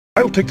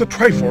I'll take the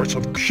Triforce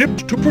of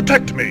ships to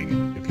protect me.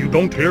 If you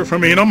don't hear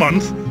from me in a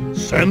month,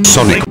 send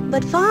Sonic.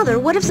 But father,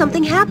 what if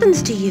something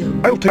happens to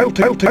you? I'll tell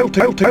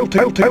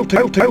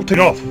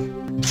off.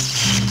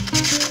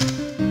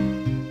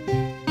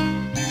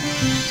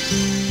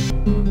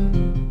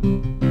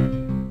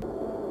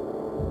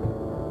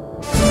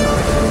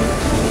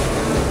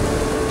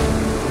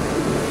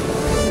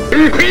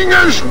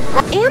 PENISH!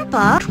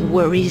 Ampa, don't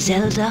worry,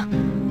 Zelda.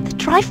 The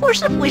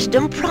Triforce of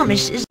Wisdom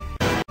promises.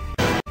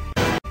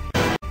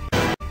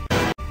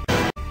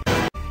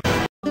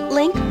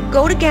 Link,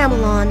 go to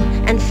Gamelon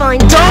and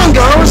find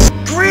Dongos!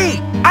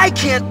 Great! I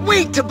can't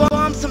wait to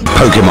bomb some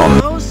Pokemon.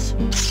 Dongos!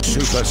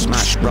 Super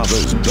Smash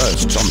Brothers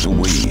bursts onto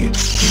Wii.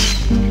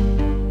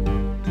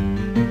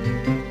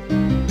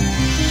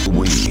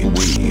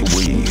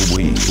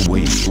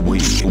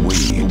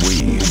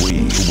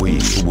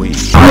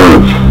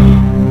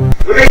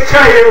 Let me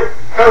tell you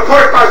how to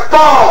work my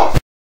ball!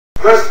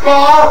 This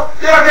ball,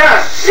 you don't get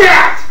a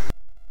shit!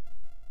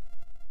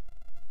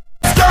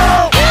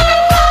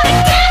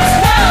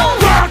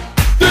 Rock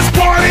this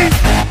party!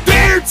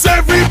 Dance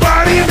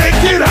everybody!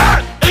 Make it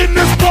hot in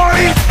this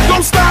party!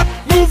 Don't stop,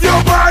 move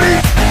your body!